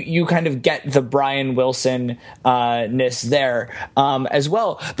so you kind of get the Brian Wilson ness there as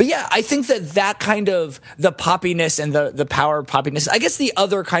well. But yeah, I think that kind of the poppiness and the power poppiness, I guess the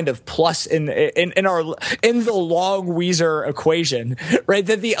other kind of plus in the long Weezer equation, right?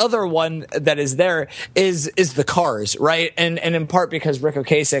 That the other one that is there is the Cars, right? And in part because Rick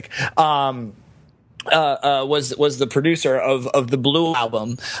Ocasek was the producer of the Blue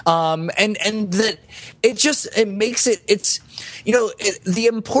album, and that it makes it's the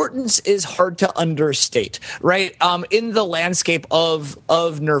importance is hard to understate, right? In the landscape of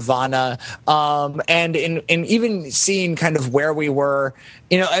Nirvana, and in even seeing kind of where we were,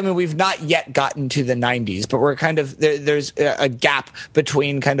 we've not yet gotten to the 90s, but we're kind of there's a gap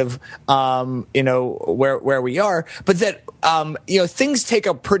between kind of where we are, but that things take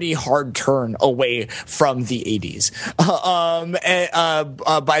a pretty hard turn away from the 80s.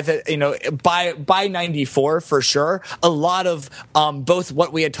 By 94 for sure, a lot of both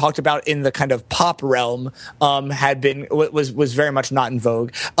what we had talked about in the kind of pop realm was very much not in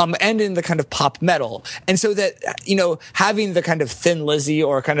vogue, and in the kind of pop metal, and so that having the kind of Thin Lizzy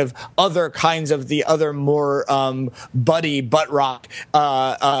or kind of other kinds of the other more buddy butt rock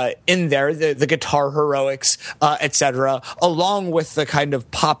in there, the guitar heroics, etc., along with the kind of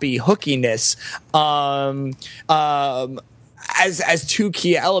poppy hookiness, as two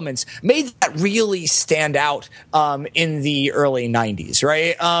key elements, made that really stand out in the early 90s,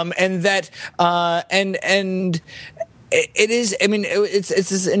 right? And that and it is. It's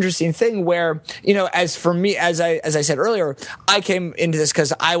this interesting thing where as for me, as I said earlier, I came into this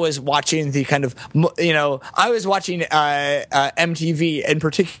because I was watching the kind of MTV, and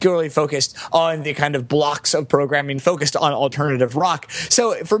particularly focused on the kind of blocks of programming focused on alternative rock.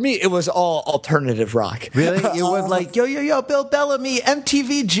 So for me, it was all alternative rock. Really, it was like yo, Bill Bellamy,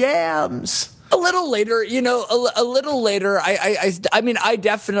 MTV jams. A little later, I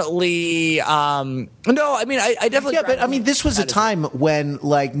definitely, I definitely. Yeah, but this was a time when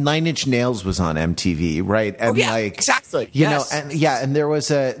like Nine Inch Nails was on MTV, right? And exactly. And there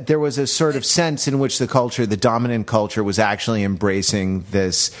was a sort of sense in which the dominant culture was actually embracing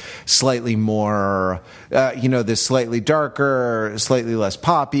this slightly more, this slightly darker, slightly less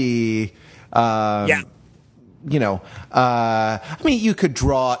poppy. You can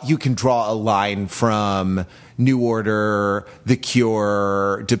draw a line from New Order, The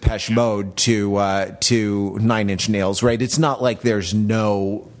Cure, Depeche Mode to Nine Inch Nails, right? It's not like there's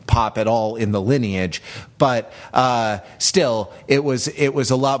no pop at all in the lineage, but still, it was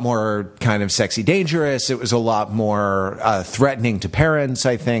a lot more kind of sexy dangerous. It was a lot more threatening to parents,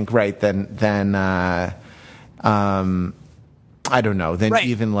 I think, right? Than I don't know. Than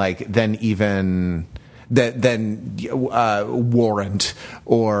Warrant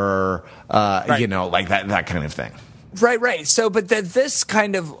or like that kind of thing. Right. So, but this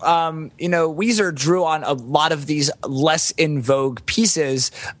kind of, Weezer drew on a lot of these less in vogue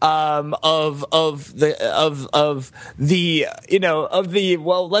pieces of the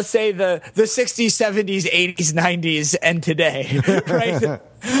let's say the 60s, 70s, 80s, 90s, and today, right?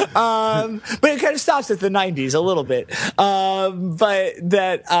 But it kind of stops at the 90s a little bit. But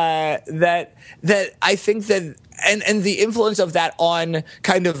that I think that. And the influence of that on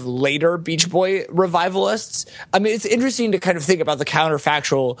kind of later Beach Boy revivalists. It's interesting to kind of think about the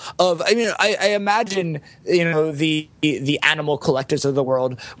counterfactual of. I imagine the animal collectives of the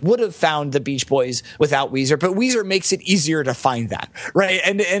world would have found the Beach Boys without Weezer, but Weezer makes it easier to find that, right?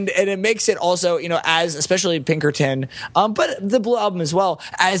 And it makes it also as especially Pinkerton, but the Blue Album as well,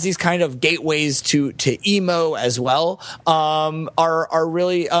 as these kind of gateways to emo as well, are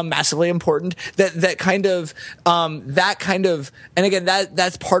really massively important. That kind of. And again,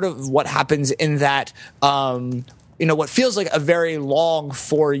 that's part of what happens in that, what feels like a very long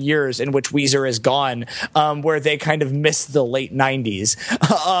 4 years in which Weezer is gone, where they kind of miss the late 90s,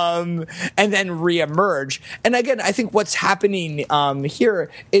 and then reemerge. And again, I think what's happening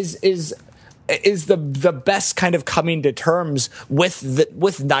here is the best kind of coming to terms with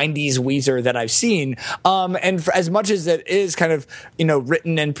 90s Weezer that I've seen. And for as much as it is kind of,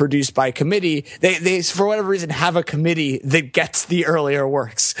 written and produced by Commitee, they for whatever reason have a committee that gets the earlier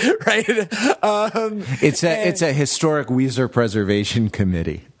works, right? It's a historic Weezer preservation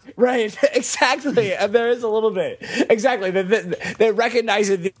committee. Right, exactly. And there is a little bit. Exactly. They recognize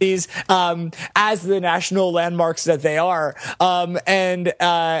these as the national landmarks that they are, and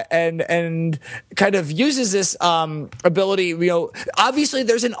kind of uses this ability. Obviously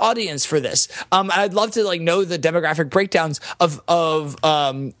there's an audience for this. I'd love to know the demographic breakdowns of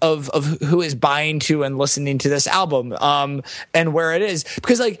who is buying to and listening to this album, and where it is,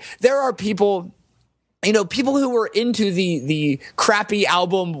 because there are people. People who were into the crappy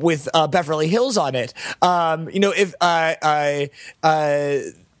album with Beverly Hills on it.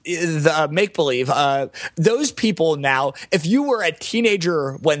 If the Make Believe, those people now, if you were a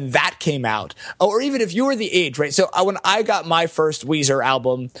teenager when that came out, or even if you were the age, right? So when I got my first Weezer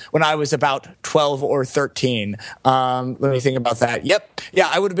album when I was about 12 or 13, let me think about that. Yep.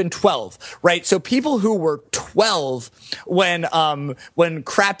 Yeah, I would have been 12, right? So people who were 12 when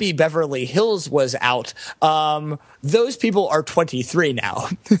crappy Beverly Hills was out, those people are 23 now.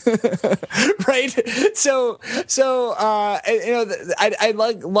 Right? So I'd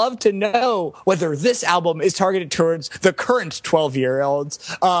love to know whether this album is targeted towards the current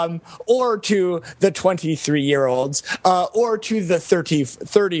 12-year-olds, or to the 23-year-olds, or to the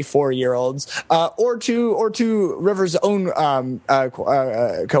 34-year-olds, or to River's own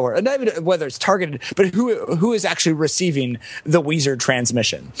cohort. And not even whether it's targeted, but who is actually receiving the Weezer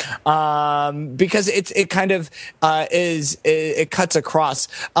transmission, because it kind of it cuts across,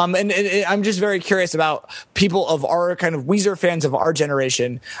 and I'm just very curious about people of our kind of Weezer fans of our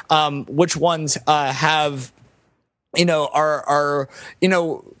generation, which ones are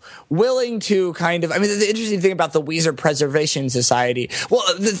willing to kind of, the interesting thing about the Weezer Preservation Society, well,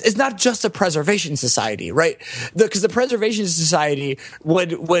 it's not just a preservation society, right? Because the Preservation Society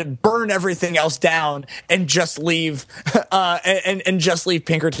would burn everything else down and just leave, and just leave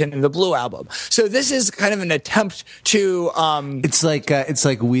Pinkerton and the Blue Album. So this is kind of an attempt to, it's like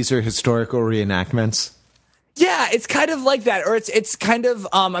Weezer historical reenactments. Yeah, it's kind of like that, or it's kind of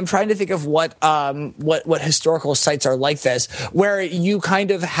I'm trying to think of what historical sites are like this, where you kind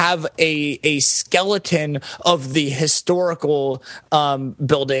of have a skeleton of the historical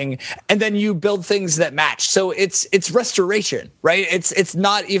building, and then you build things that match. So it's restoration, right? It's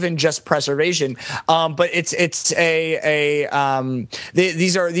not even just preservation, but it's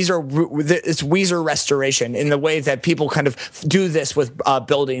Weezer restoration in the way that people kind of do this with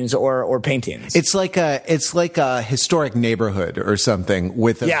buildings or paintings. It's like a historic neighborhood or something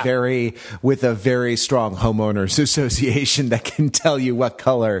with a very strong homeowners association that can tell you what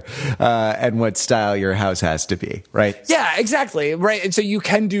color and what style your house has to be, right? Yeah, exactly, right. And so you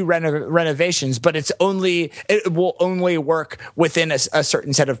can do renovations, but it will only work within a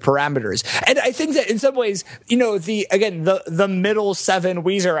certain set of parameters. And I think that in some ways, the middle 7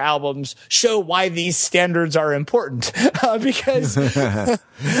 Weezer albums show why these standards are important, because if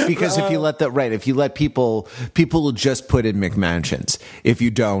you let people will just put in McMansions if you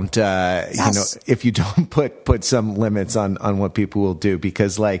don't, if you don't put some limits on what people will do,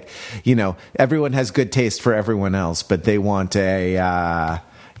 because everyone has good taste for everyone else, but they want they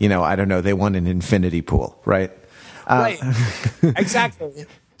want an infinity pool, right? Right. Exactly.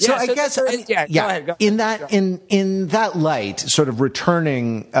 So I guess, go ahead. In that light, sort of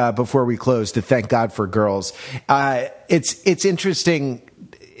returning before we close to Thank God for Girls, it's interesting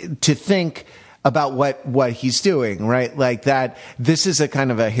to think about what he's doing, right? Like that, this is a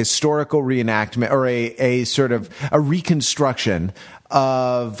kind of a historical reenactment, or a sort of a reconstruction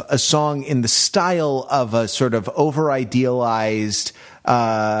of a song in the style of a sort of over-idealized,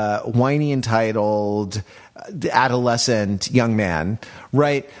 whiny entitled adolescent young man,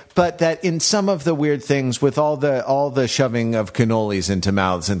 right? But that in some of the weird things, with all the shoving of cannolis into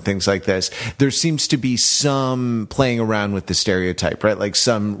mouths and things like this, there seems to be some playing around with the stereotype, right? Like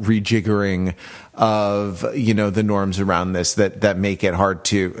some rejiggering of the norms around this that make it hard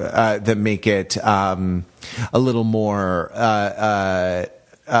to that make it a little more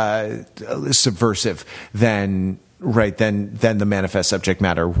subversive than the manifest subject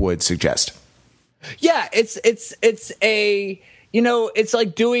matter would suggest. Yeah, it's it's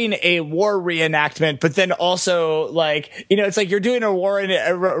like doing a war reenactment, but then also it's like you're doing a war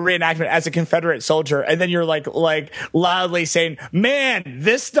reenactment as a Confederate soldier, and then you're like loudly saying, "Man,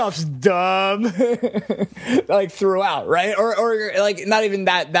 this stuff's dumb," throughout, right? Or not even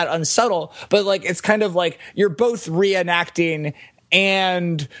that unsubtle, but it's kind of like you're both reenacting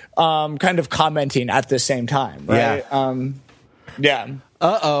and kind of commenting at the same time, right? Yeah.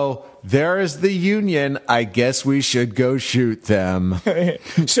 Uh-oh, there is the Union. I guess we should go shoot them.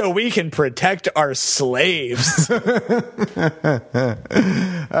 So we can protect our slaves.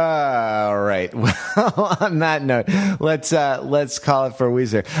 All right. Well, on that note, let's call it for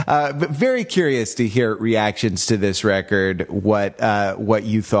Weezer. But very curious to hear reactions to this record, what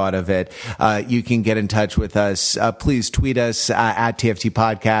you thought of it. You can get in touch with us. Please tweet us at TFT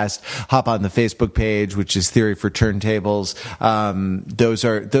Podcast. Hop on the Facebook page, which is Theory for Turntables.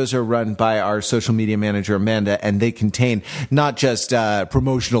 Those are run by our social media manager, Amanda, and they contain not just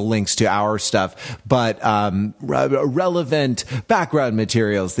promotional links to our stuff, but relevant background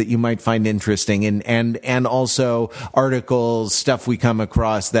materials that you might find interesting, and also articles, stuff we come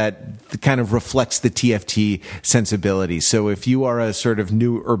across that kind of reflects the TFT sensibility. So if you are a sort of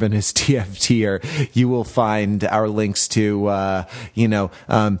new urbanist TFTer, you will find our links to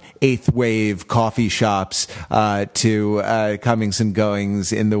eighth wave coffee shops, to comings and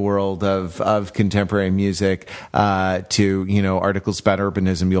goings in the world of contemporary music, to articles about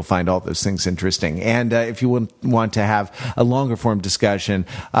urbanism. You'll find all those things interesting. And if you want to have a longer form discussion,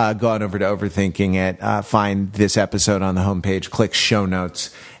 go on over to Overthinking It. Find this episode on the homepage. Click show notes,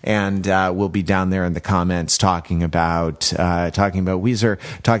 and we'll be down there in the comments talking about Weezer,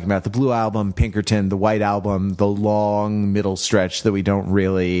 talking about the Blue Album, Pinkerton, the White Album, the long middle stretch that we don't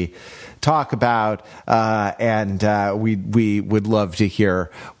really talk about, and we would love to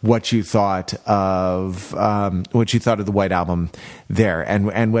hear what you thought of the White Album there,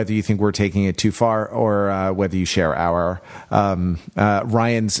 and whether you think we're taking it too far, or whether you share our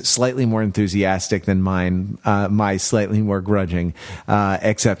Ryan's slightly more enthusiastic than mine, my slightly more grudging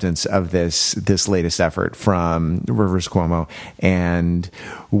acceptance of this latest effort from Rivers Cuomo and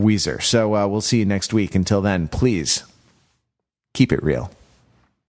Weezer. So we'll see you next week. Until then, please keep it real.